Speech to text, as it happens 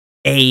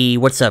Hey,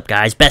 what's up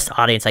guys? Best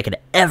audience I could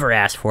ever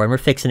ask for, and we're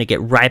fixing to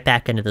get right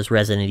back into this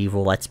Resident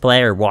Evil Let's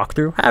Play, or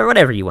walkthrough,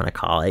 whatever you want to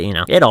call it, you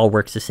know. It all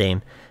works the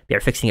same. We are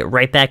fixing it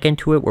right back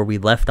into it where we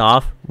left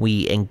off.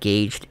 We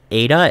engaged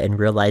Ada and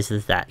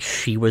realizes that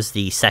she was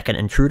the second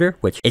intruder,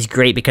 which is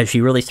great because she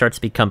really starts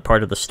to become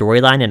part of the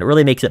storyline, and it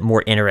really makes it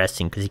more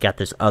interesting because you got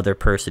this other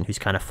person who's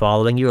kind of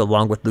following you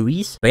along with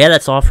Louise. But yeah,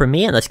 that's all from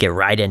me, and let's get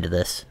right into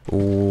this.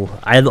 Ooh,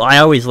 I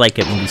always like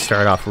it when we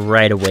start off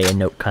right away and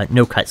no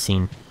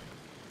cutscene.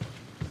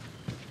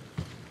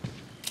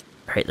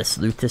 Alright, let's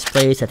loot this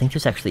place. I think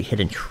there's actually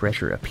hidden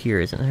treasure up here,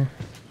 isn't there?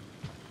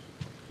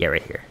 Yeah,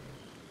 right here.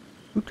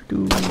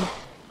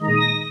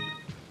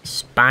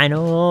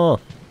 Spinal!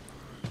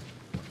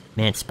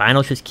 Man,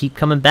 Spinal just keep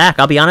coming back.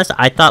 I'll be honest,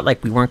 I thought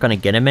like we weren't going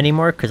to get him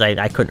anymore because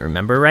I couldn't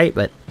remember right,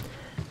 but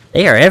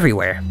they are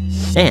everywhere.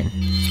 Man.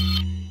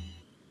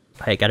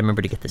 I gotta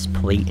remember to get this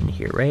plate in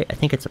here, right? I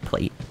think it's a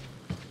plate.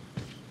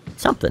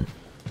 Something.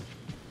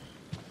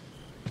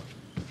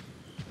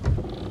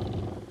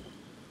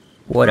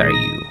 What are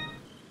you?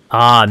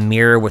 Ah,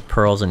 mirror with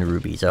pearls and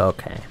rubies.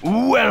 Okay.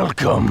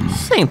 Welcome.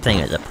 Same thing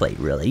as a plate,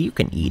 really. You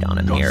can eat on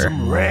a mirror.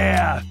 Some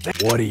rare.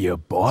 What are you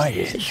buying?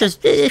 It's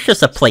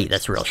just a plate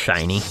that's real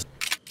shiny.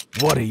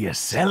 What are you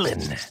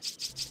selling?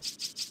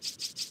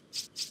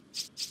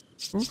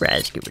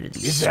 Let's get rid of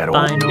these Is that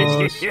spinals.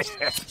 all?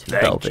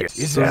 Thank you.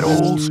 Is that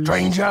all,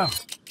 stranger?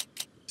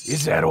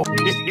 Is that all?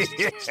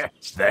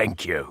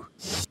 Thank you.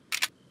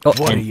 Oh,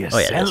 what are you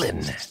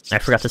selling? I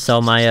forgot to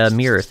sell my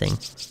mirror thing.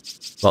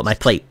 Well, my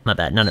plate. My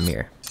bad. Not a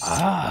mirror.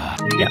 Ah.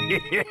 Yeah.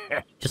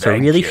 Just a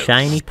really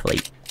shiny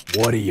plate.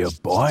 What are you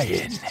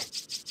buying?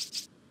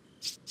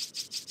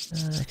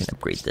 I can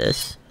upgrade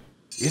this.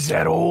 Is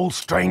that all,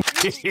 stranger?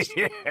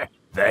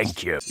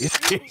 Thank you.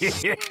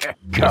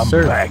 Come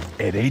sir. back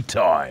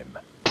anytime.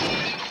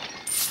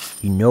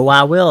 You know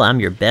I will. I'm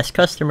your best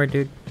customer,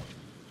 dude.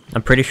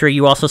 I'm pretty sure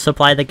you also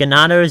supply the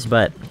Garradors,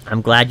 but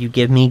I'm glad you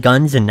give me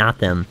guns and not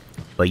them.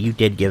 But you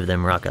did give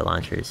them rocket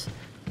launchers.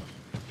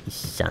 You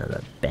son of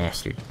a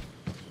bastard.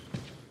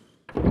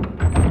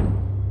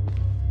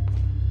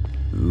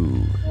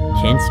 Ooh,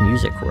 tense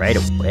music right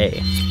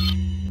away.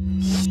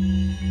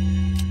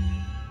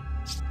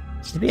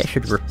 Maybe I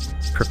should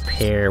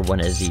prepare one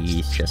of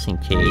these just in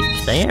case,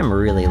 because I am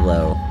really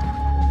low.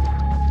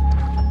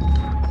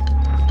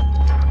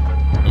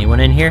 Anyone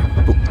in here?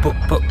 Boop, boop,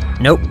 boop.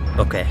 Nope.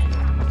 Okay.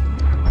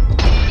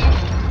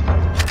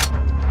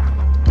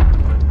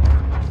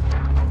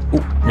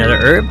 Ooh, another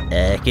herb?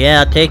 Heck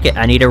yeah, I'll take it.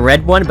 I need a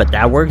red one, but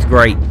that works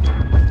great.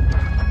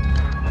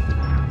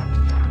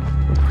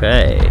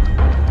 Okay.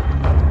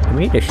 Do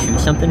we need to shoot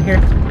something here?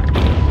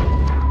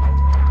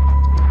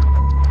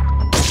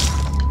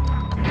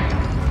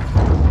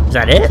 Is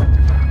that it?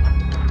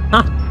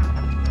 Huh.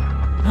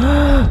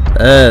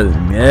 Oh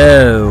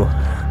no.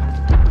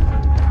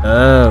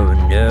 Oh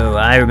no,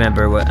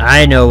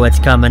 I know what's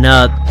coming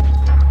up.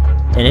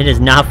 And it is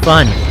not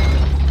fun.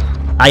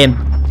 I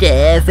am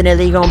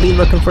definitely gonna be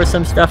looking for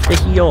some stuff to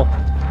heal.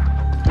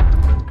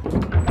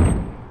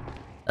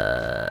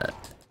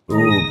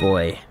 Ooh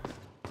boy.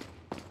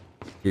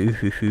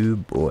 Ooh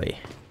boy.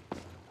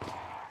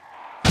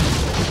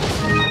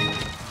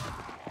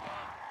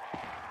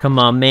 Come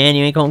on, man,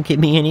 you ain't gonna give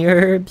me any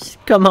herbs.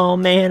 Come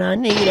on, man, I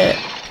need it.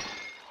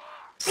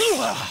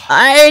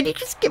 You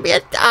just give me a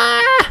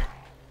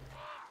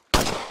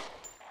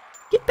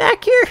Get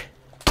back here.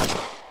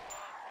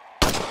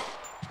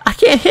 I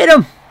can't hit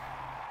him.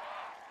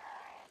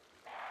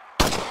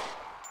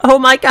 Oh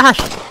my gosh!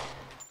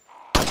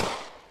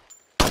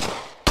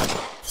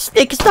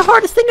 Snake is the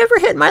hardest thing ever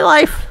hit in my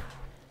life!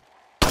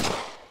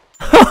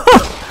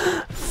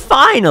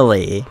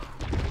 Finally!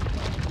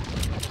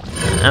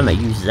 I'm gonna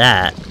use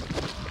that.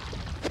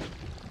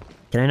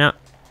 Can I not?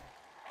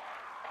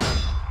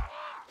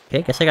 Okay,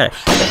 I guess I gotta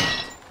shoot it.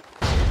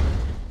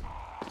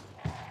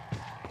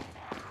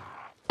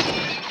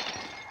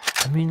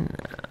 I mean,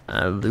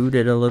 I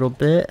looted a little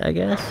bit, I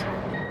guess.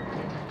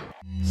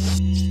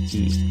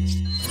 Jeez.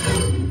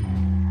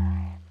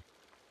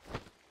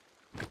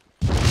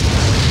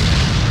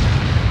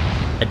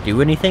 Do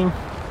anything?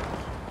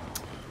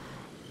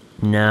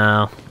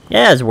 No.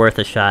 Yeah, it's worth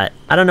a shot.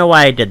 I don't know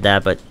why I did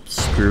that, but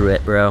screw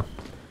it, bro.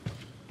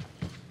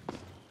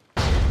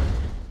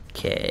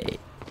 Okay.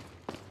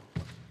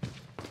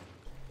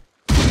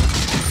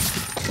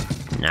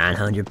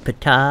 900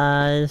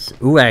 patas.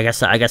 Ooh, I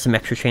got some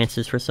extra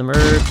chances for some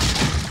herbs.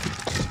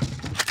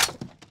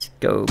 Let's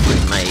go,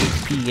 but my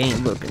HP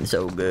ain't looking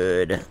so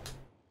good.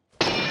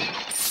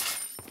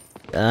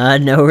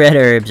 No red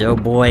herbs, oh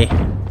boy.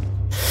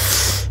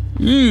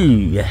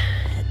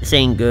 This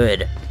ain't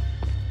good.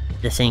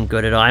 This ain't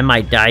good at all. I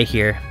might die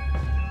here.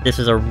 This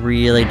is a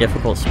really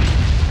difficult spot.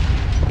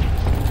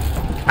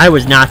 I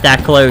was not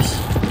that close.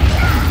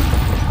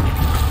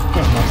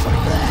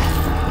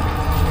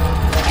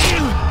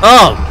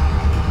 Oh!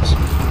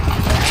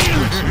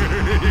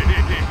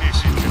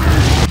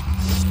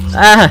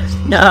 Ah,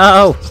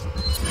 no!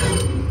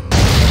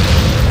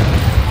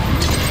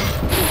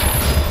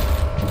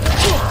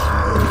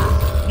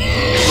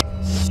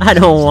 I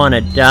don't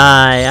wanna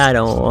die. I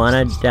don't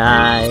wanna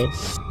die.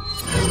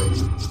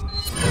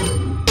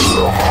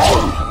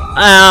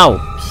 Ow!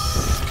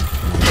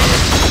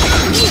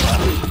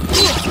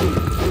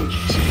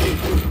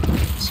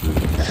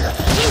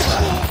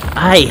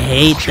 I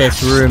hate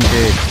this room,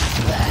 dude.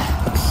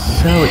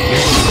 So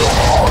irritating.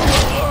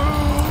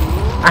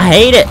 I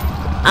hate it!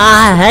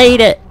 I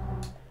hate it!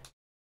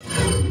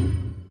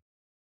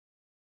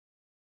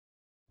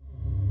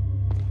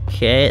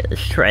 Okay,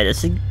 let's try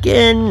this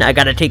again. I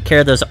gotta take care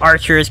of those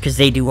archers because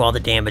they do all the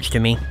damage to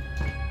me.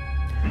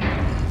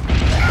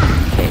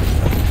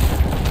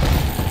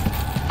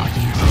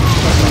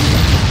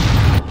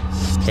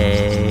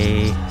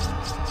 Okay.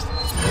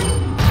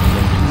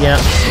 Yep.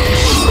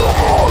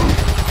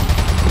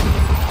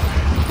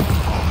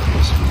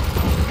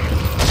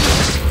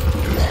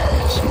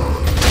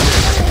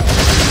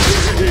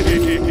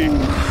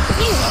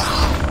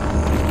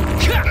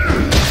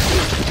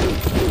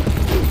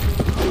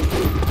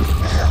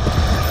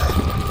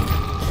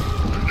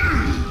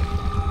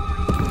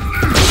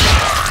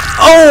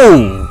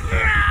 Oh!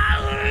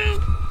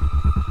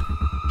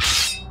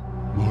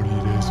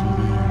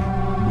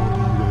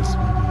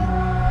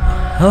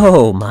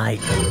 Oh my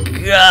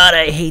god,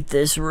 I hate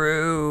this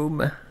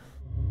room.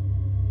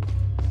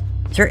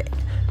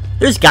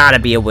 There's gotta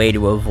be a way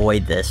to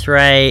avoid this,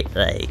 right?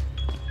 Like,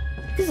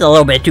 this is a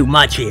little bit too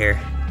much here.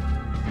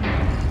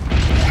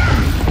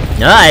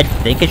 No, I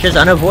think it's just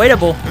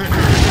unavoidable.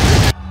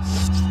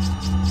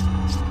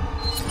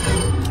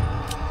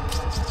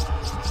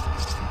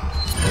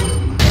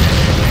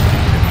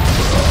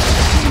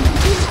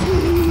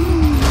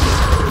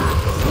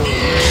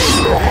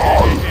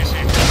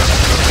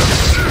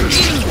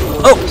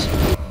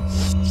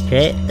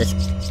 Okay, let's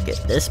get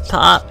this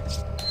pop.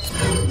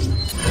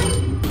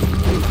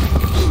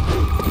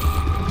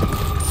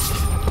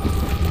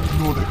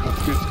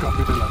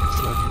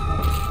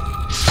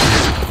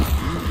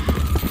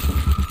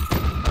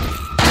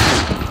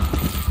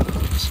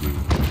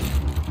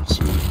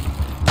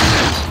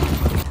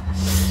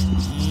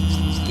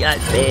 I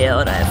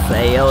failed, I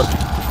failed.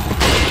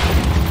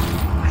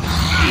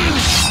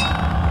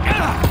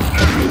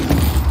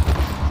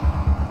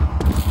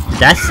 Did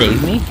that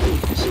save me?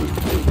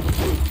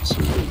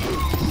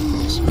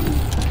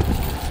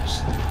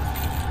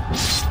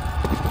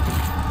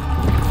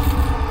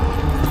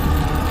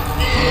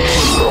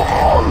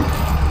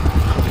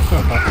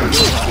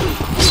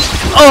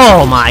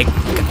 Oh my god.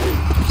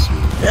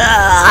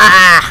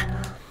 Ah!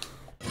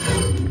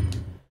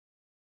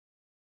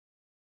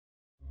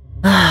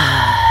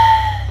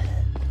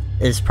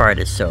 This part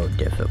is so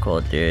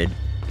difficult, dude.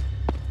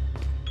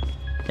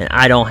 And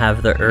I don't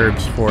have the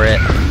herbs for it.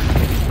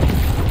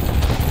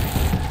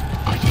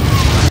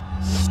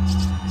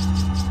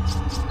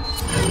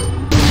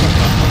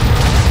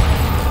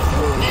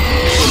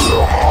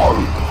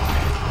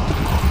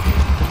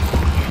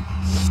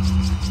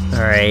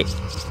 Alright,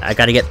 I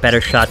gotta get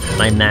better shots with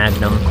my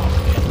magnum.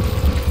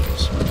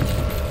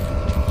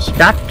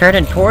 Stop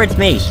turning towards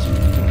me!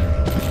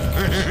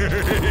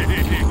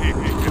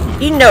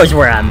 He knows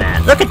where I'm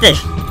at. Look at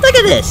this! Look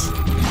at this!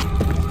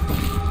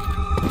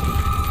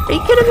 Are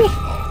you kidding me?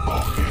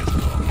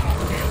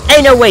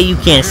 Ain't no way you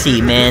can't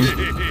see, man.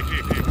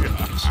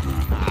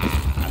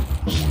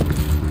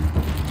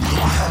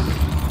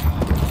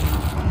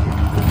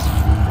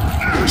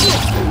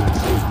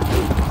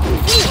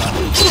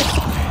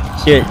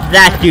 Dude,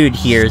 that dude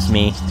hears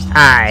me.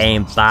 I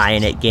ain't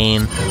buying it,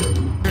 game.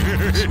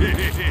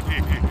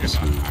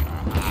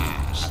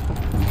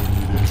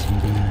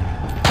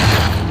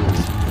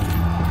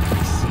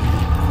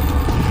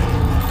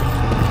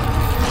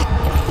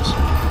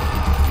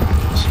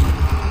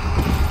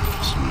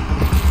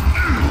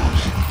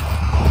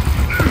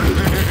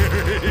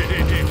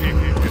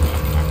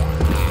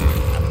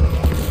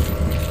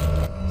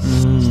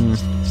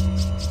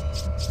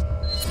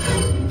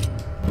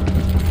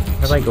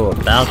 How do I go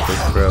about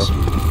this, bro?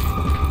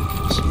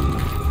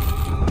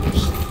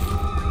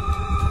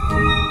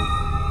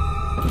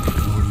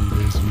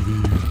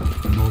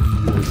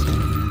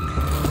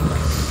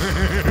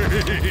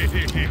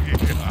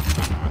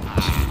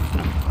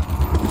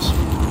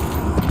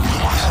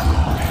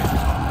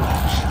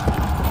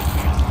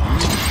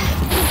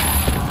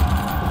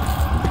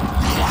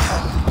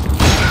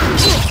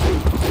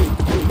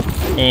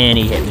 And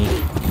he hit me.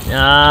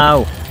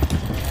 No!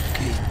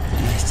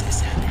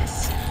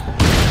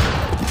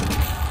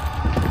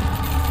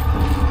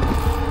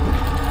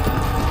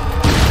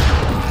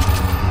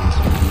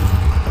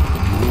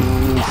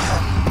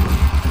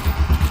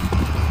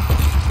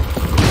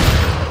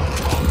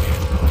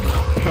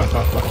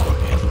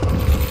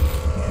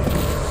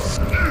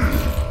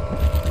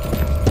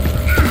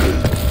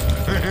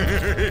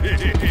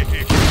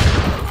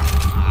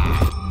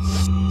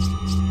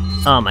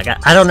 Oh my god,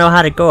 I don't know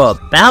how to go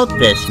about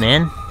this,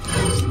 man.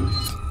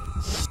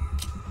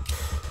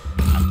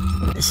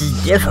 This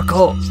is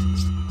difficult.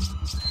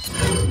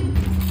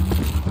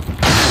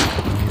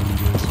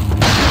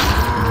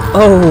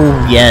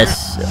 Oh,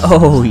 yes.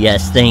 Oh,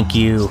 yes, thank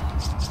you.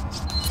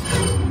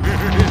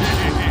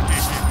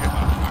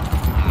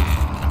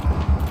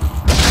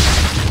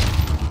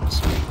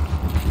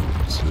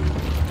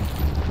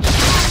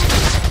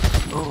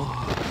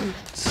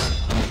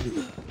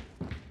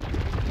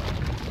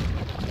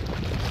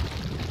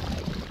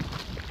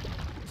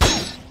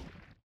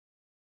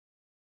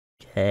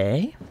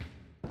 Okay.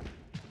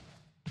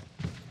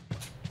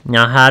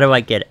 Now how do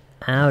I get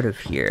out of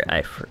here?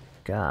 I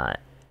forgot.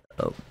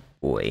 Oh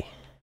boy.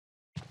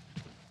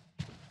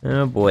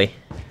 Oh boy.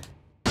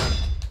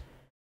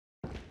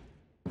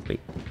 Wait,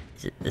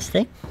 is it this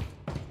thing?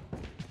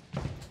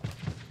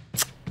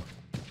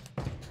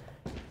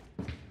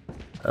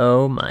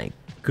 Oh my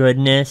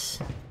goodness.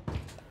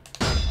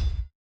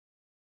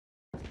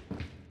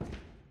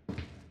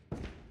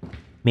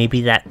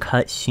 Maybe that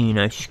cutscene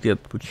I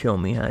skipped would show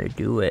me how to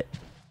do it.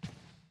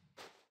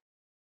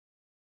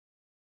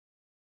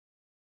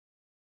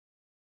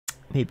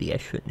 Maybe I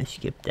shouldn't have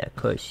skipped that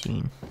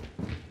cutscene.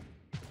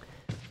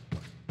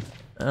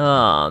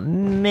 Oh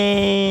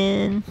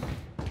man.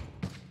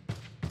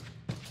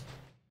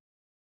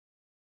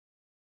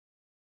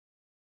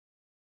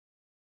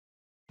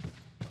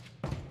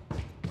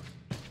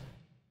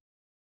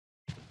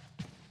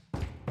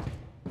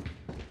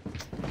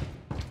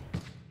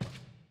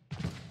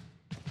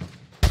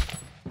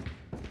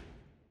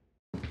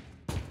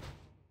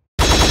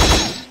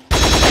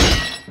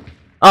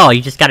 Oh,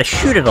 you just gotta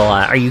shoot it a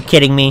lot. Are you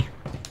kidding me?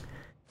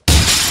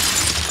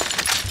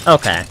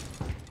 Okay.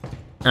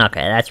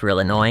 Okay, that's real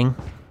annoying.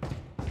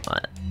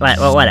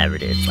 Well, whatever,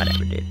 dude.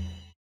 Whatever, dude.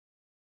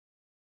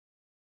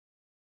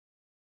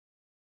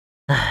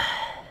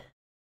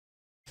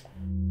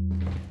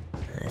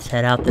 Let's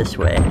head out this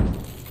way.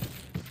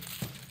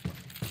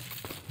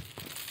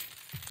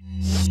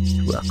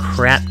 To a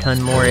crap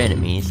ton more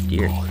enemies,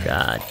 dear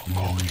God.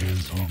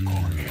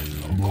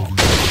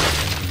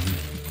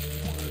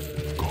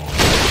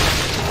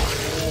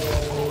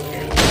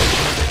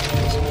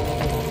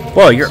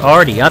 Whoa, you're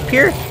already up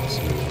here?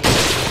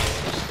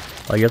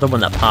 Oh, you're the one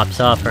that pops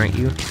off, aren't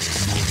you?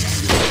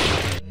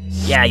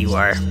 Yeah, you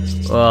are.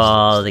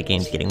 Oh, the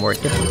game's getting more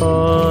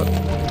difficult.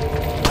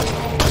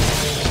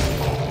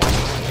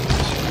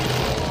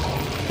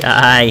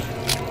 Die.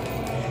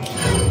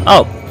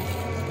 Oh!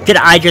 Did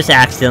I just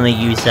accidentally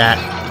use that?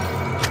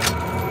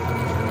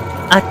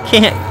 I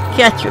can't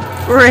catch a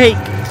break!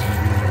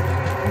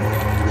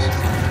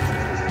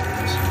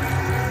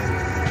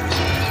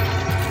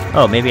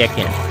 Oh, maybe I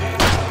can.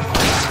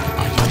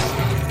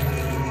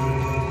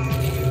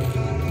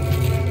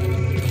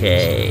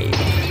 Okay.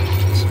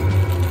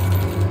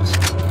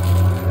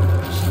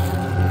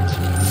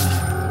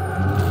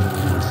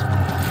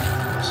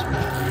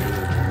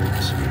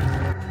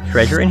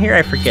 Treasure in here?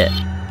 I forget.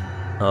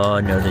 Oh,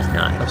 no, there's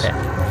not. Okay.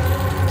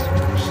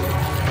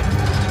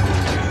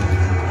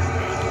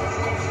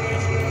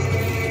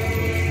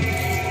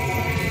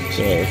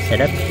 Okay, let's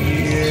head up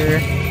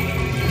here.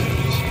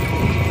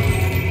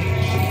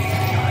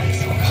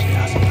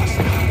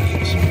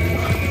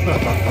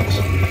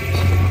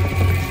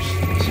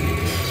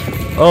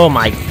 Oh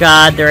my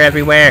God, they're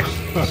everywhere!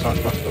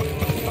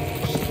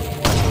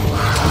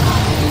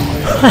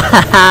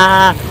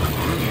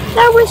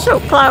 That was so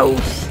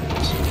close!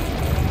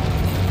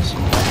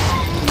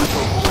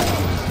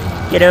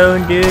 Get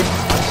on, dude.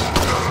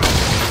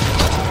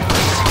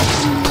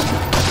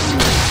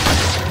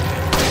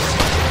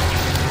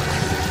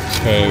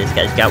 Okay, this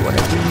guy's got one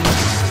of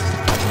these.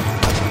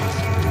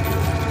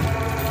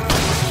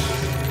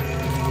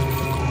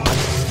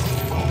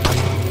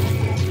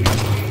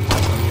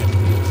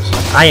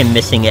 I am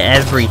missing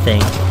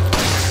everything.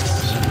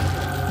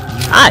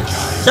 I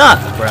suck,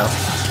 bro.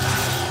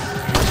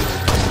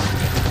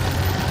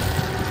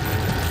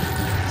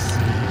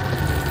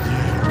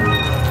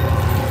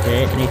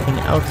 Okay, anything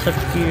else up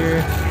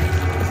here?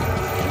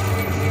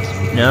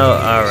 No?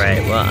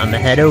 Alright, well, I'm gonna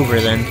head over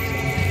then.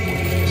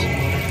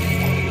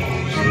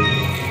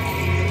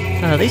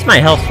 Oh, at least my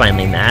health's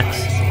finally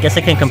max. Guess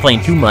I can't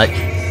complain too much.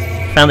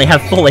 Finally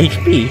have full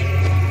HP.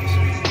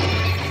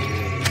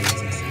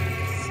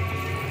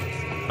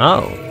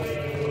 Oh.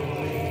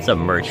 Is a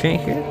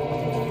merchant here?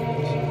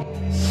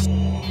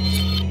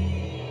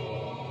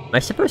 Am I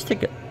supposed to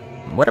go?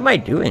 What am I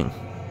doing?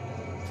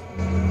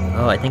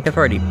 Oh, I think I've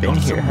already been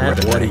here,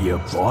 haven't I? What are you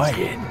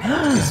buying?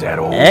 Is that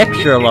all?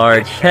 Extra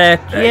large,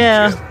 heck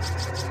yeah!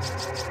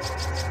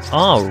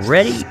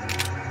 Already?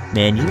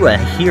 Man, you a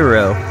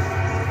hero.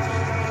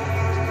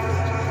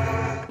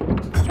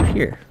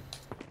 Here.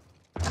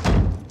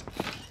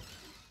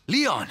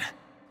 Leon!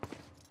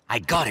 I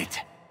got it!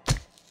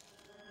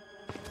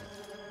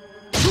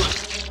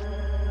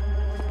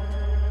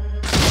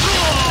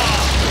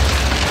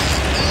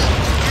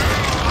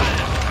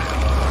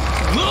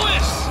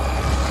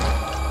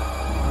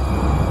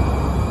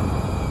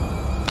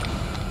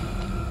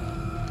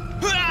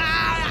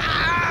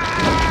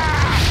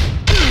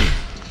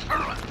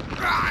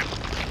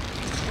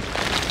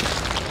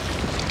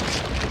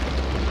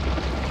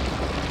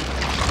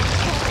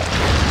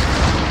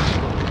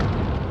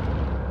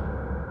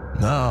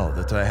 Now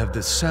that I have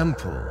the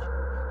sample,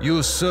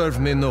 you serve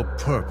me no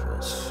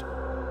purpose.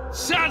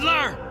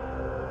 Sadler!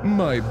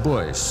 My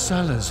boy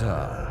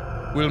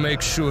Salazar will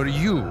make sure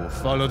you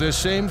follow the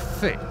same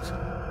fate.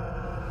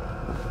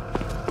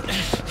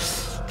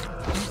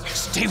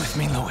 Stay with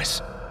me,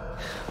 Louis.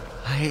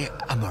 I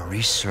am a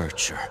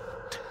researcher,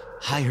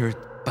 hired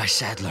by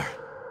Sadler.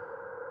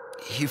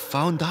 He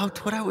found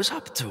out what I was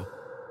up to.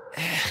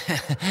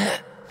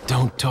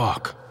 Don't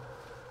talk.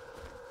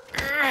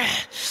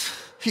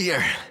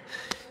 Here.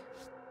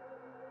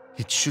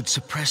 It should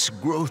suppress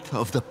growth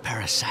of the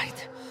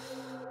parasite.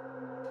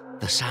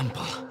 The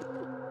sample.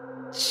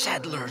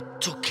 Sadler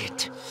took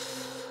it.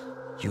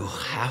 You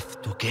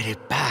have to get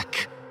it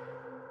back.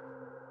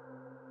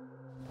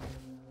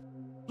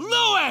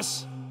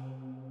 Louis!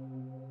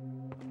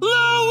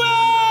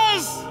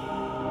 Louis!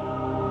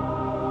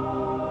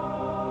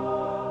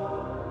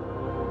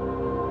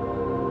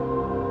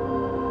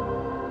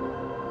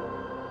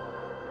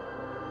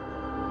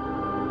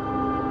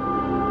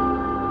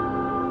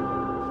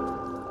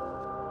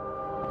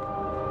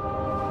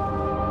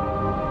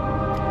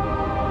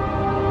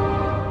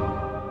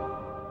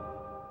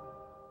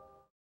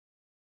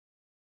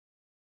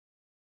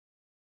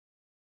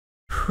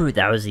 Whew,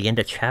 that was the end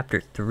of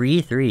chapter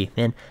 3-3.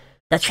 Man,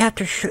 that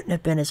chapter shouldn't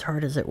have been as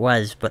hard as it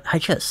was, but I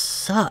just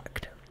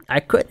sucked. I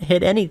couldn't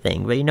hit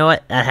anything, but you know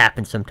what? That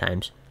happens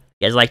sometimes. If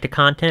you guys like the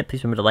content,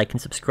 please remember to like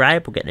and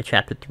subscribe. We'll get into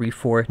chapter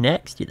 3-4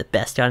 next. You're the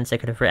best audience I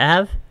could ever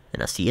have,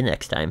 and I'll see you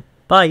next time.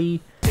 Bye!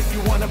 If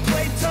you wanna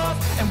play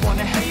tough and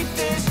wanna hate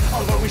this,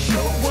 I'll always show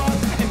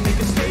up and make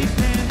a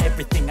statement.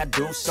 Everything I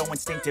do so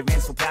instinctive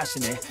and so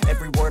passionate.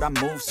 Every word I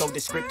move so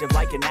descriptive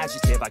like an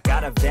adjective. I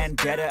got a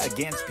vendetta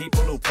against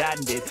people who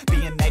patented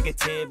being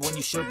negative when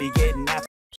you should be getting after.